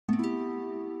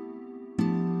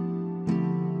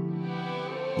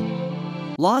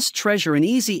Lost treasure in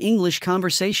easy English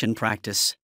conversation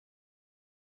practice.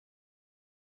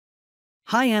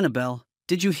 Hi Annabelle,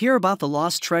 did you hear about the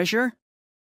lost treasure?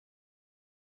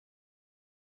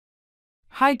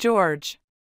 Hi, George.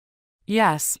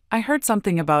 Yes, I heard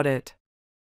something about it.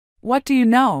 What do you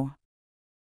know?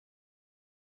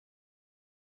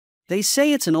 They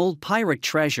say it's an old pirate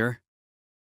treasure.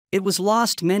 It was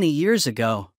lost many years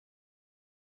ago.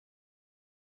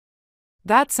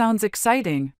 That sounds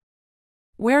exciting.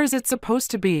 Where is it supposed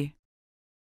to be?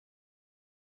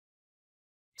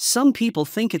 Some people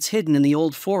think it's hidden in the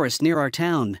old forest near our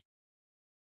town.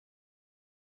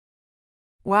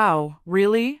 Wow,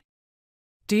 really?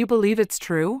 Do you believe it's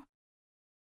true?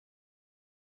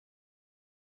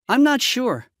 I'm not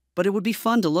sure, but it would be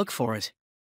fun to look for it.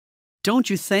 Don't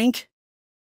you think?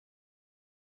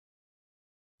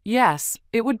 Yes,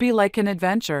 it would be like an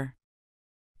adventure.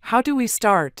 How do we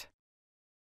start?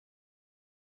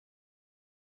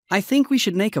 I think we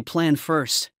should make a plan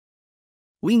first.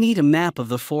 We need a map of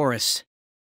the forest.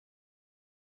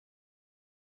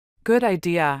 Good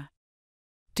idea.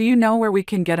 Do you know where we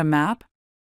can get a map?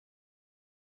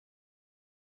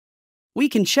 We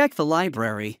can check the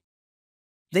library.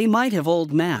 They might have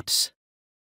old maps.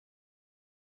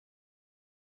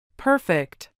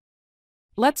 Perfect.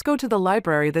 Let's go to the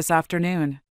library this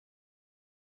afternoon.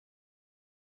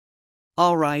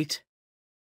 All right.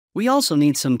 We also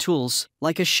need some tools,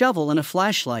 like a shovel and a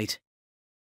flashlight.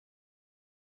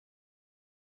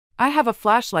 I have a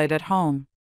flashlight at home.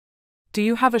 Do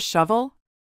you have a shovel?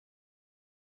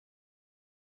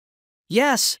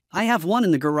 Yes, I have one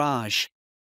in the garage.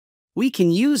 We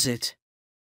can use it.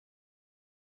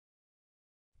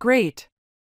 Great.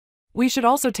 We should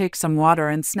also take some water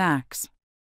and snacks.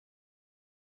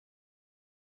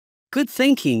 Good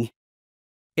thinking.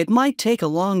 It might take a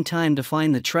long time to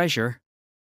find the treasure.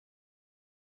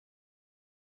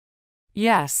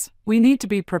 Yes, we need to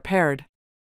be prepared.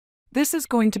 This is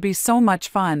going to be so much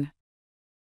fun.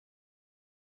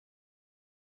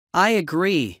 I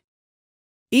agree.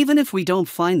 Even if we don't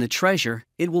find the treasure,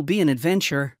 it will be an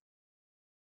adventure.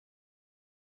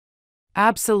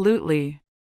 Absolutely.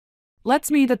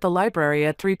 Let's meet at the library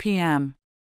at 3 p.m.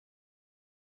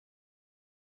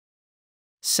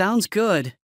 Sounds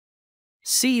good.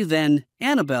 See you then,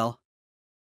 Annabelle.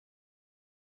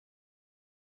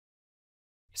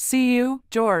 See you,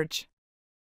 George.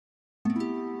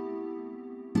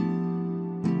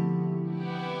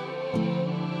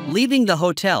 Leaving the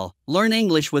hotel, learn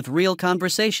English with real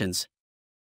conversations.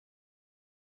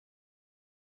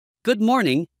 Good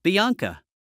morning, Bianca.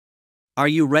 Are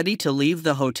you ready to leave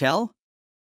the hotel?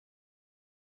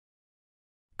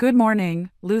 Good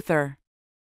morning, Luther.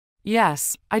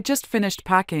 Yes, I just finished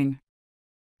packing.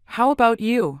 How about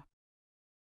you?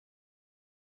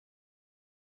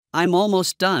 I'm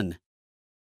almost done.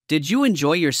 Did you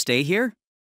enjoy your stay here?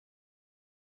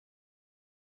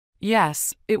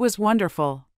 Yes, it was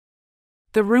wonderful.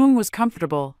 The room was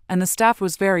comfortable and the staff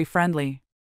was very friendly.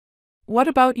 What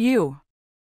about you?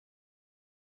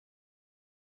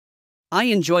 I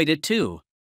enjoyed it too.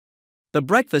 The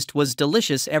breakfast was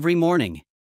delicious every morning.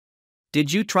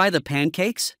 Did you try the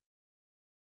pancakes?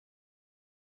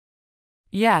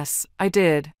 Yes, I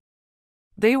did.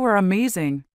 They were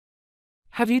amazing.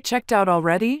 Have you checked out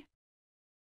already?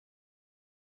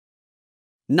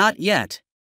 Not yet.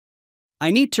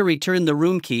 I need to return the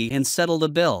room key and settle the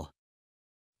bill.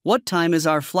 What time is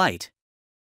our flight?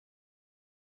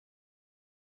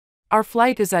 Our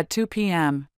flight is at 2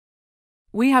 p.m.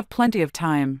 We have plenty of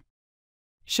time.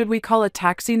 Should we call a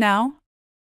taxi now?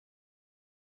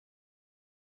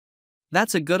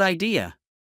 That's a good idea.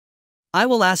 I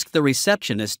will ask the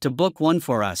receptionist to book one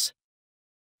for us.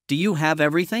 Do you have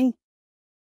everything?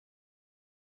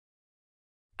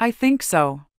 I think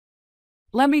so.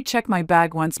 Let me check my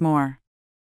bag once more.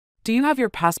 Do you have your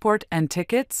passport and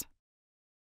tickets?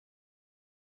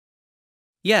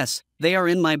 Yes, they are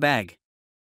in my bag.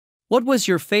 What was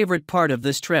your favorite part of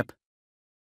this trip?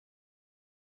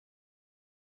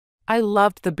 I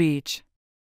loved the beach.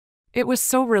 It was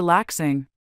so relaxing.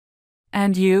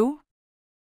 And you?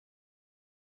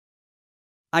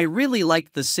 I really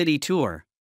liked the city tour.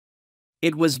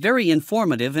 It was very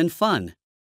informative and fun.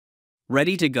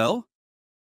 Ready to go?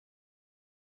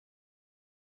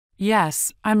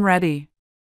 Yes, I'm ready.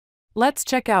 Let's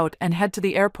check out and head to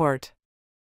the airport.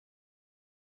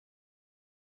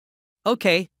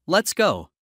 Okay, let's go.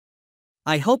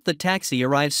 I hope the taxi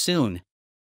arrives soon.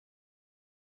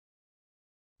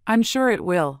 I'm sure it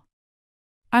will.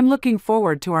 I'm looking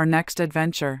forward to our next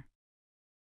adventure.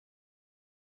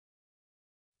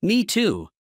 Me too.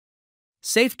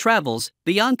 Safe travels,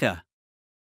 Bianca.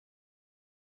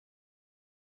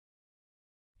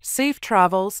 Safe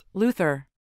travels, Luther.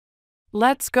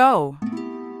 Let's go.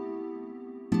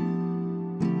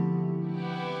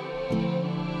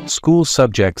 School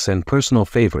subjects and personal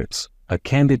favorites, a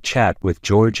candid chat with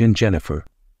George and Jennifer.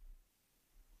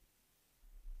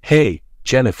 Hey,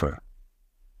 Jennifer.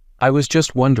 I was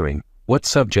just wondering, what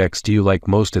subjects do you like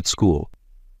most at school?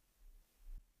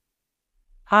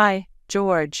 Hi,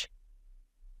 George.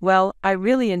 Well, I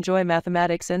really enjoy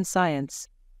mathematics and science.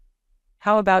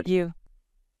 How about you?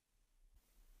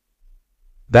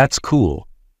 That's cool.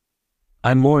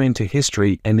 I'm more into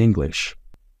history and English.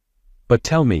 But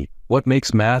tell me, what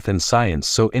makes math and science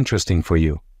so interesting for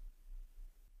you?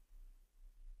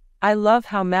 I love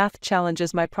how math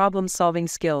challenges my problem-solving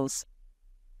skills.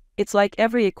 It's like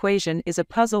every equation is a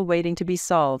puzzle waiting to be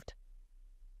solved.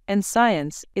 And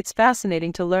science, it's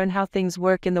fascinating to learn how things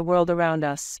work in the world around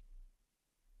us.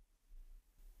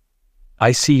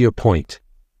 I see your point.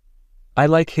 I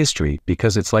like history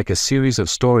because it's like a series of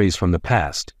stories from the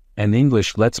past, and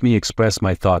English lets me express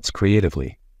my thoughts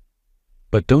creatively.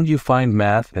 But don't you find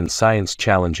math and science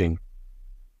challenging?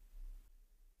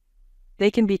 They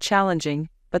can be challenging,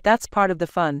 but that's part of the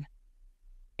fun.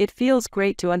 It feels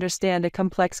great to understand a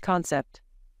complex concept.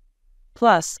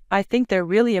 Plus, I think they're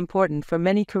really important for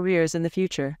many careers in the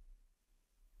future.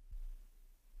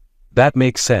 That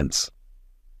makes sense.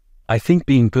 I think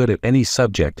being good at any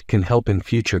subject can help in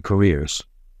future careers.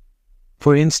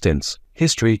 For instance,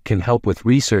 history can help with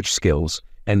research skills,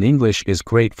 and English is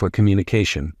great for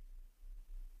communication.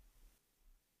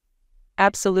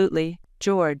 Absolutely,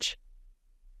 George.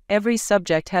 Every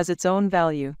subject has its own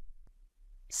value.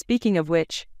 Speaking of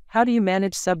which, how do you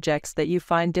manage subjects that you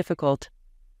find difficult?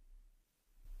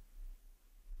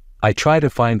 I try to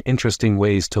find interesting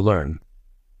ways to learn.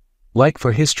 Like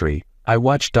for history, I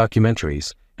watch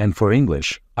documentaries, and for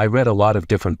English, I read a lot of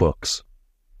different books.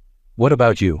 What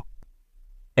about you?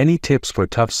 Any tips for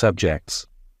tough subjects?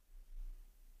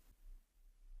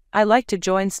 I like to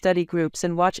join study groups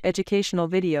and watch educational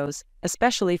videos,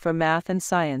 especially for math and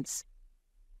science.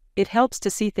 It helps to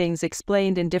see things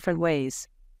explained in different ways.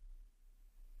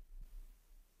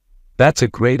 That's a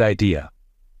great idea.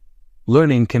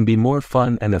 Learning can be more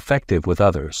fun and effective with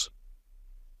others.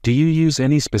 Do you use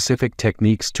any specific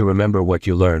techniques to remember what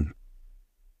you learn?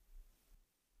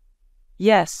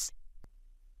 Yes.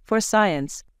 For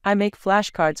science, I make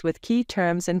flashcards with key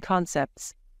terms and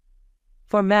concepts.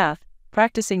 For math,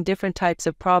 practicing different types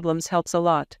of problems helps a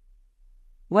lot.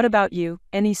 What about you?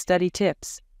 Any study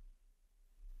tips?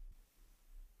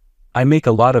 I make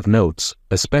a lot of notes,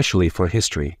 especially for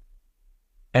history.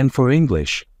 And for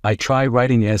English, I try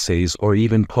writing essays or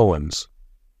even poems.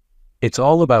 It's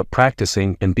all about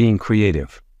practicing and being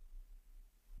creative.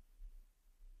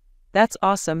 That's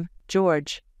awesome,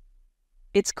 George.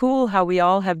 It's cool how we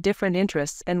all have different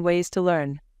interests and ways to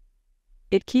learn.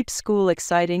 It keeps school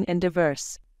exciting and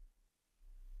diverse.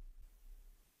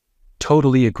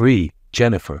 Totally agree,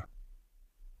 Jennifer.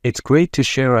 It's great to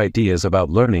share ideas about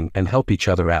learning and help each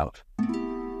other out.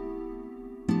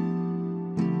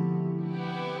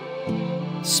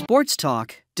 Sports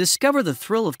Talk. Discover the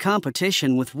thrill of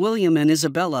competition with William and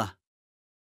Isabella.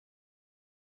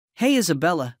 Hey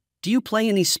Isabella, do you play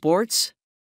any sports?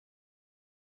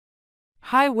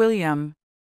 Hi, William.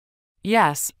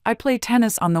 Yes, I play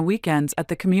tennis on the weekends at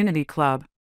the community club.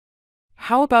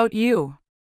 How about you?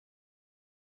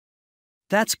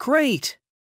 That's great!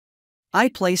 I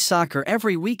play soccer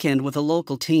every weekend with a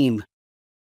local team.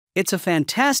 It's a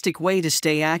fantastic way to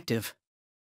stay active.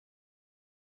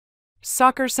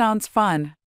 Soccer sounds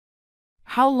fun.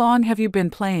 How long have you been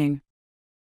playing?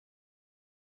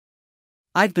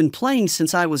 I've been playing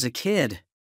since I was a kid.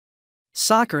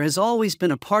 Soccer has always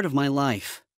been a part of my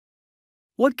life.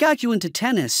 What got you into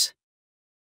tennis?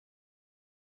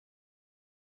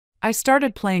 I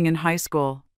started playing in high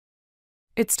school.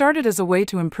 It started as a way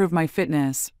to improve my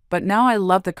fitness, but now I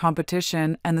love the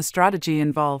competition and the strategy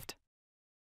involved.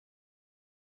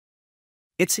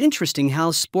 It's interesting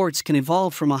how sports can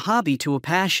evolve from a hobby to a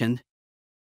passion.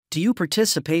 Do you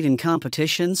participate in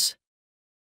competitions?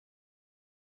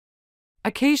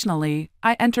 Occasionally,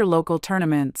 I enter local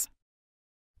tournaments.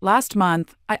 Last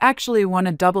month, I actually won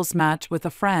a doubles match with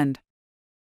a friend.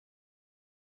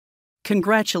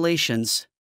 Congratulations.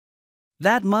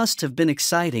 That must have been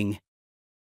exciting.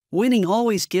 Winning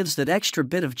always gives that extra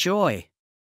bit of joy.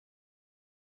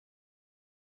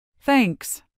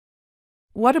 Thanks.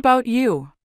 What about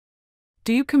you?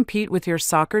 Do you compete with your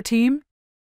soccer team?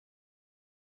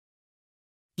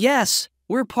 Yes,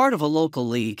 we're part of a local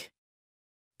league.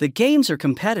 The games are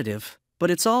competitive, but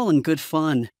it's all in good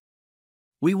fun.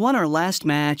 We won our last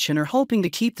match and are hoping to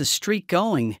keep the streak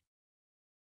going.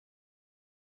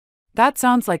 That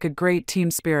sounds like a great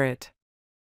team spirit.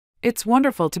 It's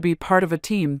wonderful to be part of a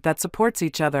team that supports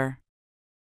each other.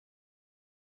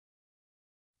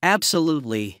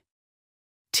 Absolutely.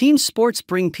 Team sports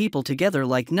bring people together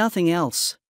like nothing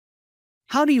else.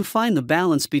 How do you find the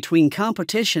balance between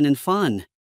competition and fun?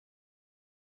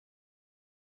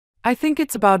 I think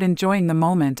it's about enjoying the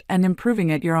moment and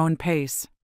improving at your own pace.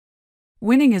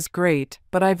 Winning is great,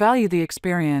 but I value the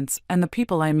experience and the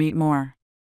people I meet more.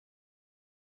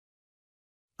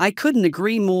 I couldn't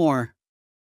agree more.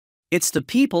 It's the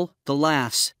people, the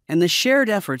laughs, and the shared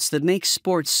efforts that make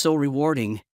sports so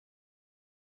rewarding.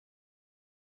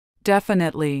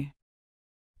 Definitely.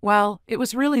 Well, it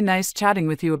was really nice chatting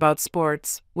with you about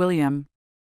sports, William.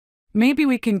 Maybe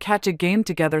we can catch a game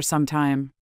together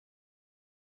sometime.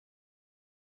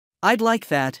 I'd like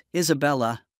that,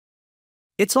 Isabella.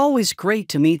 It's always great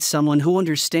to meet someone who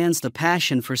understands the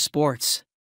passion for sports.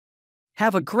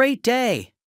 Have a great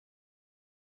day.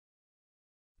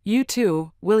 You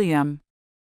too, William.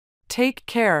 Take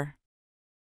care.